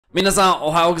Minasan,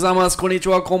 ohayou gozaimasu,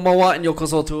 konnichiwa, konbanwa, and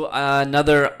yokoso to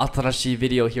another atarashi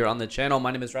video here on the channel.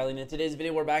 My name is Riley, and in today's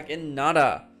video, we're back in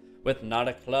Nara with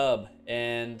Nara Club,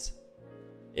 and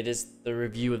it is the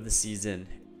review of the season.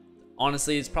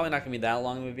 Honestly, it's probably not going to be that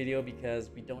long of a video because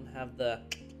we don't have the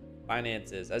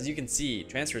finances. As you can see,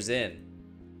 transfers in.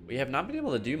 We have not been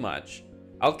able to do much.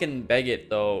 Alkin Begit,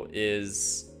 though,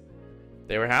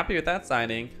 they were happy with that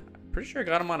signing. I'm pretty sure I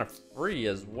got him on a free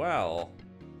as well.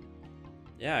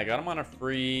 Yeah, I got him on a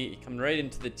free. He comes right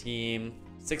into the team.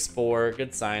 6'4",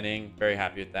 good signing. Very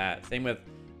happy with that. Same with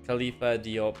Khalifa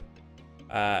Diop.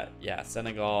 Yeah,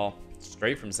 Senegal.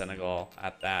 Straight from Senegal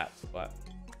at that. But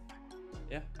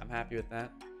yeah, I'm happy with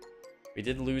that. We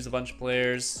did lose a bunch of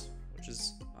players, which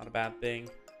is not a bad thing.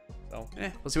 So,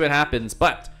 we'll see what happens.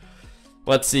 But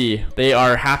let's see. They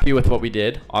are happy with what we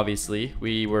did, obviously.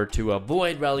 We were to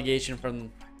avoid relegation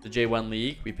from the J1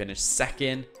 League. We finished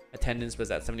second. Attendance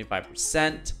was at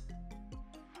 75%.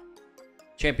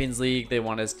 Champions League, they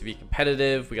want us to be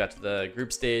competitive. We got to the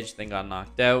group stage, then got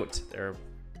knocked out. They're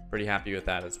pretty happy with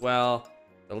that as well.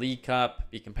 The League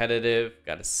Cup, be competitive,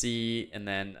 got a C, and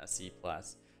then a C+.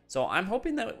 So I'm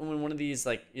hoping that when one of these,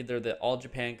 like either the All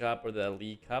Japan Cup or the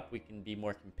League Cup, we can be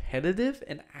more competitive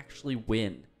and actually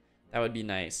win. That would be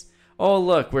nice. Oh,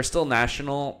 look, we're still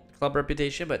national club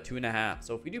reputation, but 2.5.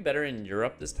 So if we do better in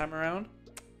Europe this time around,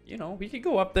 you know, we could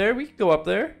go up there. We could go up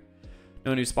there.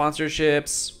 No new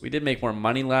sponsorships. We did make more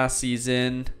money last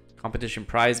season. Competition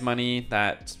prize money.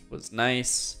 That was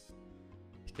nice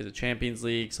because of Champions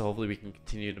League. So hopefully we can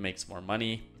continue to make some more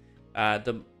money.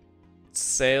 The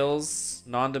sales,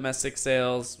 non-domestic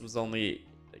sales, was only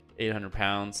like 800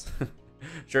 pounds.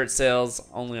 Shirt sales,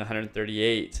 only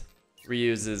 138.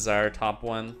 Reuse is our top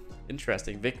one.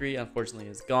 Interesting. Vickery, unfortunately,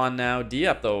 is gone now.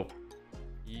 Diop, though,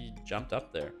 he jumped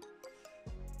up there.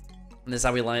 And this is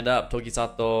how we lined up.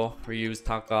 Tokisato, Ryu's,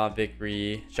 Taka,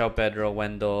 Vickery, Xiao Pedro,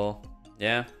 Wendell.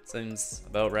 Yeah, seems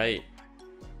about right.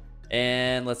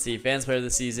 And let's see, fans player of the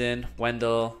season,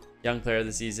 Wendell, young player of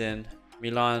the season,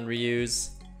 Milan, Ryu's,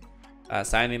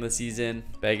 signing of the season,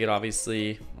 Begit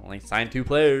obviously, only signed 2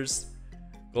 players.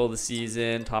 Goal of the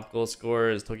season, top goal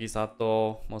scorer is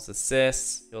Tokisato, most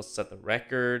assists, he also set the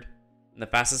record. And the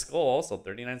fastest goal also,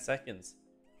 39 seconds.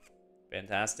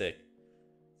 Fantastic.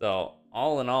 So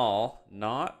all in all,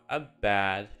 not a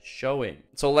bad showing.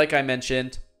 So like I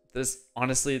mentioned,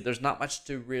 honestly, there's not much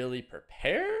to really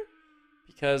prepare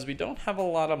because we don't have a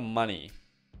lot of money.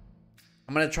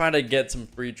 I'm going to try to get some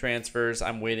free transfers.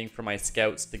 I'm waiting for my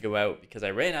scouts to go out because I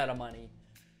ran out of money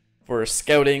for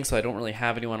scouting. So I don't really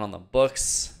have anyone on the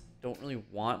books. Don't really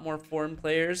want more foreign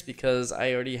players because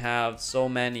I already have so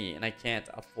many and I can't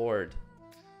afford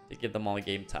to give them all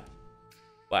game time.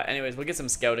 But anyways, we'll get some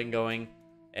scouting going.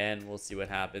 And we'll see what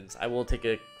happens. I will take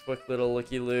a quick little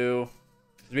looky-loo.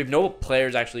 We have no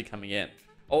players actually coming in.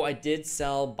 Oh, I did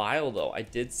sell Bile, though. I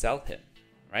did sell him.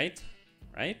 Right?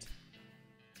 Right?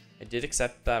 I did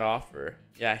accept that offer.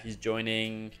 Yeah, he's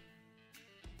joining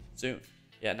soon.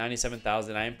 Yeah,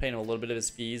 97,000. I am paying a little bit of his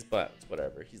fees, but it's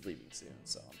whatever. He's leaving soon,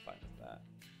 so I'm fine with that.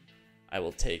 I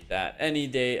will take that any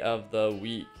day of the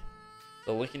week.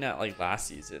 So looking at, like, last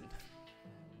season,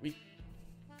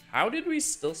 how did we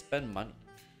still spend money?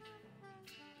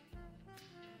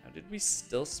 Did we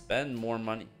still spend more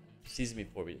money? Season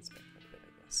before we did spend quite a bit,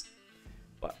 I guess.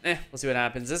 But we'll see what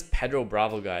happens. This Pedro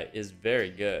Bravo guy is very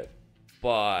good,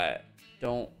 but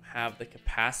don't have the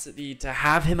capacity to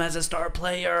have him as a star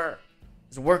player.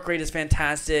 His work rate is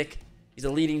fantastic. He's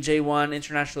a leading J1,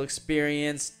 international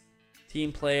experience,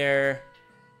 team player,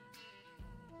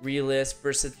 realist,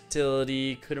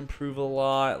 versatility, could improve a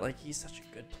lot. Like, he's such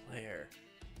a good player.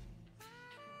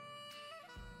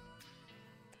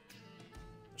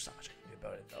 Not much I can do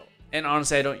about it though. And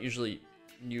honestly, I don't usually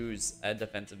use a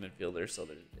defensive midfielder, so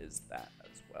there is that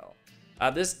as well.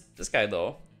 This guy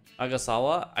though,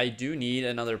 Agasawa, I do need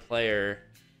another player.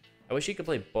 I wish he could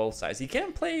play both sides. He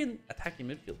can't play attacking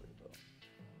midfielder though.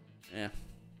 Yeah,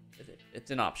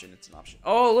 it's an option. It's an option.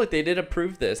 Oh look, they did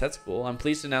approve this. That's cool. I'm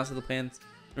pleased to announce that the plans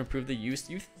to improve the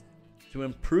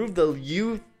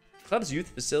club's youth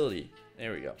facility.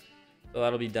 There we go. So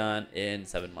that'll be done in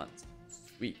 7 months.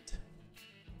 Sweet.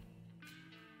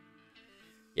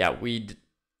 Yeah,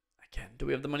 again, do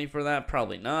we have the money for that?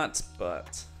 Probably not,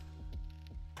 but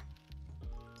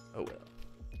oh well.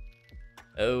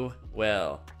 Oh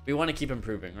well. We want to keep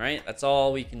improving, right? That's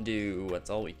all we can do. That's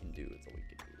all we can do. That's all we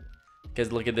can do.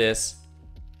 Because look at this.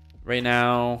 Right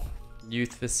now,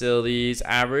 youth facilities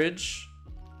average.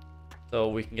 So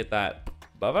we can get that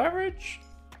above average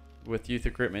with youth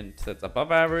equipment that's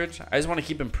above average. I just want to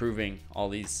keep improving all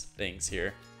these things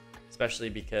here, especially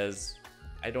because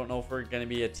I don't know if we're going to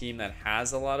be a team that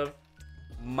has a lot of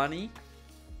money.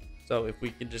 So if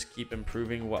we can just keep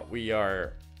improving what we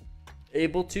are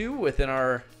able to within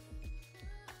our...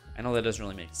 I know that doesn't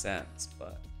really make sense,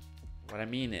 but what I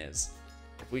mean is,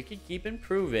 if we can keep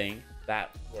improving,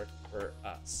 that works for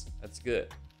us. That's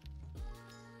good.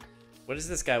 What does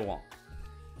this guy want?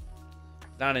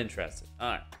 Not interested.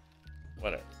 All right.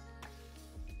 Whatever.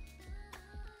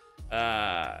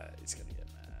 He's gonna get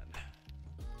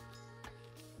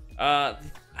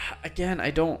mad. Again,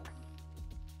 I don't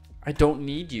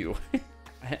need you.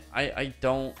 I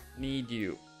don't need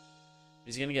you.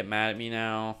 He's gonna get mad at me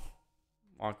now.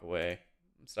 Walk away.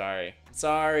 I'm sorry. I'm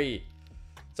sorry.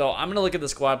 So I'm gonna look at the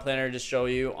squad planner to show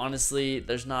you. Honestly,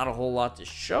 there's not a whole lot to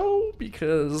show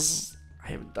because I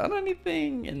haven't done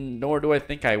anything, and nor do I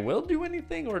think I will do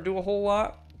anything or do a whole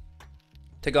lot.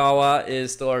 Tagawa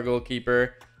is still our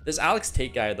goalkeeper. This Alex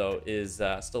Tate guy, though, is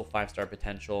still 5-star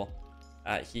potential.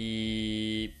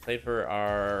 He played for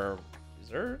our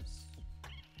reserves.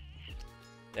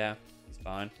 Yeah, he's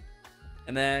fine.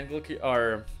 And then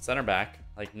our center back,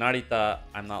 like Narita,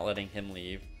 I'm not letting him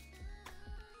leave.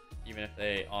 Even if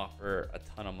they offer a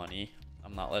ton of money,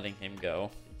 I'm not letting him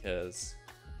go because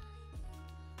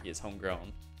he is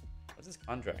homegrown. What's his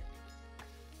contract?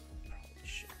 Probably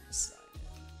should sign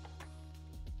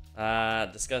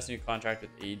it. Discuss new contract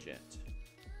with agent.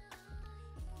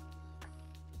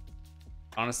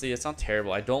 Honestly, it's not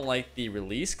terrible. I don't like the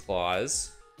release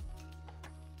clause.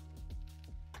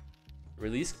 The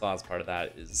release clause part of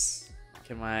that is...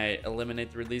 Can I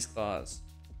eliminate the release clause?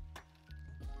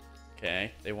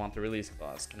 Okay, they want the release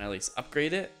clause. Can I at least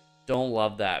upgrade it? Don't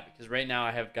love that because right now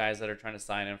I have guys that are trying to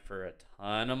sign in for a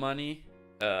ton of money.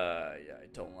 Yeah, I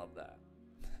don't love that.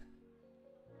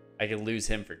 I could lose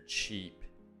him for cheap.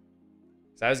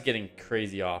 So I was getting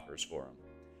crazy offers for him.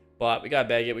 But we got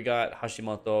Baggett, we got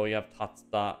Hashimoto, we have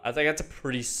Tatsuta. I think that's a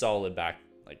pretty solid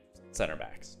center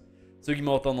backs.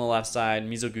 Sugimoto on the left side,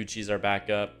 Mizoguchi's our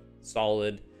backup,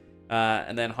 solid.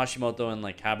 And then Hashimoto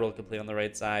and Cabral could play on the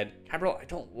right side. Cabral, I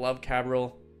don't love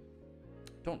Cabral.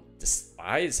 I don't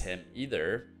despise him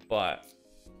either, but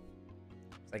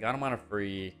I got him on a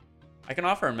free. I can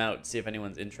offer him out to see if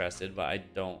anyone's interested, but I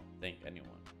don't think anyone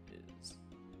is.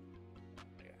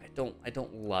 I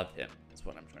don't love him, is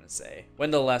what I'm trying to say.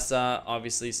 Wendell Lessa,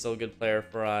 obviously still a good player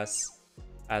for us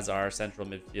as our central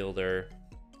midfielder.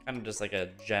 Kind of just like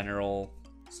a general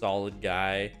solid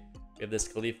guy. We have this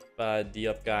Khalifa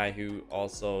Diop guy who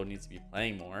also needs to be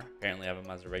playing more. Apparently I have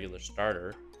him as a regular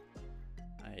starter.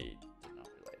 I did not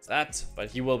realize that,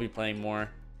 but he will be playing more.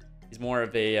 He's more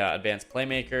of a advanced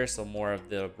playmaker, so more of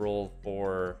the role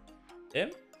for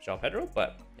him, João Pedro,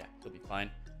 but yeah, he'll be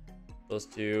fine. Those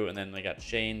two, and then they got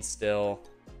Shane still.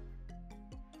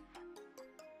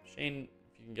 Shane,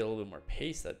 if you can get a little bit more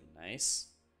pace, that'd be nice.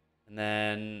 And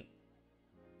then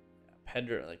yeah,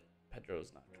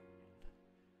 Pedro's not.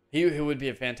 He would be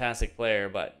a fantastic player,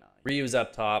 but no. Ryu's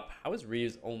up top. How is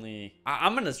Ryu's only...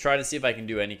 I'm going to try to see if I can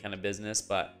do any kind of business,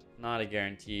 but not a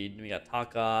guaranteed. We got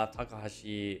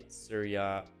Takahashi,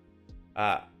 Surya.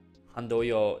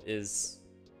 Handoyo is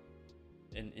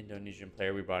an Indonesian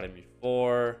player. We brought him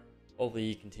before. Hopefully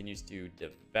he continues to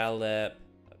develop.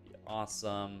 That'd be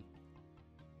awesome.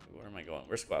 Where am I going?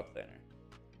 Where's squad planner?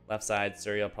 Left side,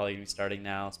 Surya probably going to be starting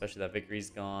now, especially that Vickery's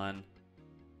gone.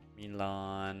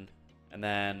 Milan... And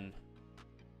then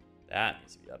that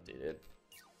needs to be updated.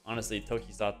 Honestly,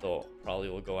 Tokisato probably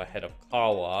will go ahead of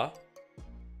Kawa.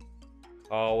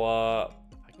 Kawa,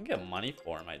 if I can get money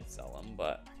for him, I'd sell him,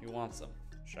 but who wants him?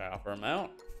 Should I offer him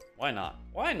out? Why not?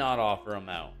 Why not offer him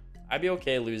out? I'd be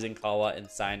okay losing Kawa and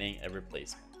signing a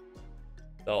replacement.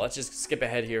 So let's just skip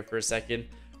ahead here for a second.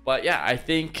 But yeah, I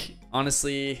think,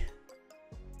 honestly,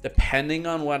 depending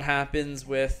on what happens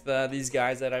with these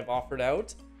guys that I've offered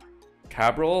out,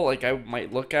 Cabral, I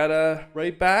might look at a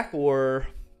right back or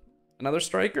another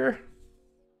striker.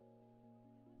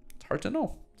 It's hard to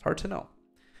know. It's hard to know.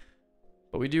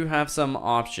 But we do have some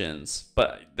options.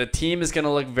 But the team is going to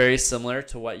look very similar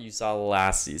to what you saw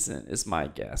last season, is my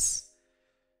guess.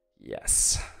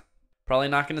 Yes. Probably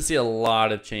not going to see a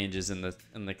lot of changes in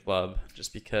the club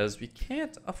just because we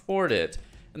can't afford it.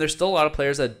 And there's still a lot of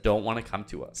players that don't want to come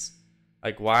to us.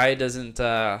 Why doesn't...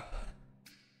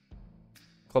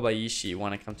 Kobayashi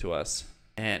want to come to us?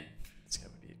 And this guy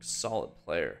would be a solid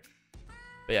player.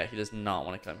 But yeah, he does not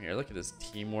want to come here. Look at his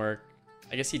teamwork.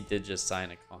 I guess he did just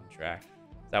sign a contract.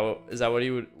 Is that what he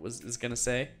is gonna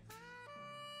say?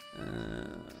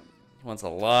 He wants a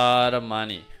lot of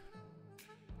money.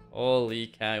 Holy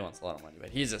cow, he wants a lot of money. But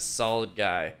he's a solid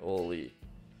guy. Holy.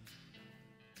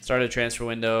 Started transfer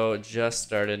window, just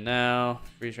started now.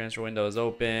 Free transfer window is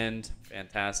opened.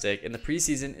 Fantastic. And the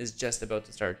preseason is just about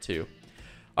to start too.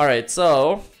 All right,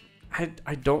 so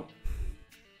I don't.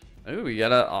 Oh, we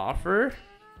got an offer.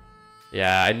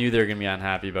 Yeah, I knew they were gonna be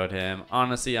unhappy about him.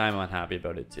 Honestly, I'm unhappy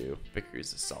about it too.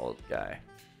 Bikuru's a solid guy.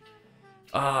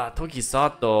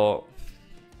 Tokisato.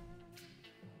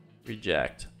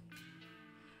 Reject.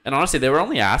 And honestly, they were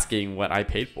only asking what I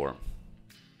paid for him.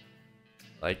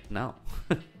 Like, no.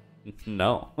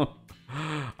 No.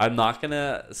 I'm not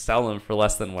gonna sell him for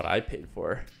less than what I paid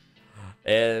for.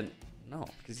 And no,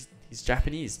 because he's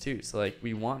Japanese too. So like,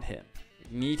 we want him.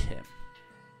 We need him.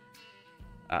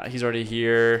 He's already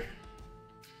here.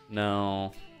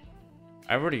 No.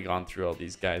 I've already gone through all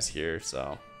these guys here,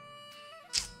 so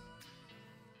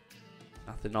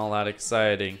nothing all that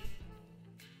exciting.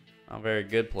 Not very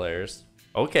good players.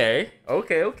 Okay.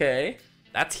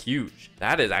 That's huge.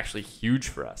 That is actually huge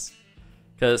for us.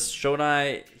 Because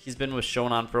Shonai, he's been with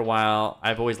Shonan for a while.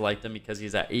 I've always liked him because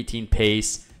he's at 18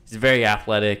 pace. He's very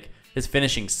athletic. His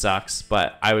finishing sucks,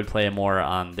 but I would play him more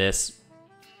on this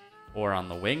or on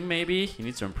the wing maybe. He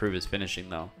needs to improve his finishing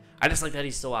though. I just like that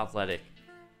he's so athletic.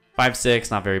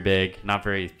 5'6", not very big, not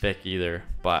very thick either,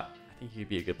 but I think he'd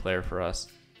be a good player for us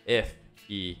if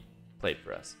he played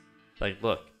for us. Like,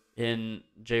 look, in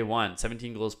J1,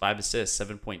 17 goals, 5 assists,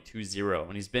 7.20,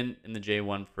 and he's been in the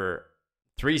J1 for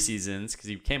 3 seasons because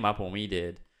he came up when we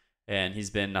did, and he's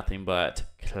been nothing but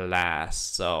class.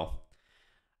 So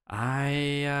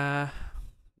I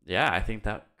think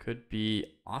that could be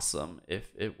awesome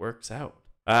if it works out.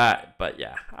 But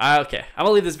yeah, okay, I'm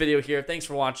gonna leave this video here. Thanks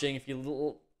for watching. If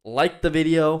you like the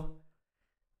video,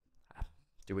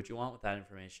 do what you want with that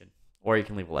information, or you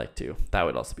can leave a like too. That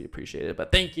would also be appreciated.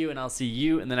 But thank you, and I'll see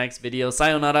you in the next video.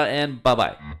 Sayonara and bye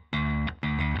bye.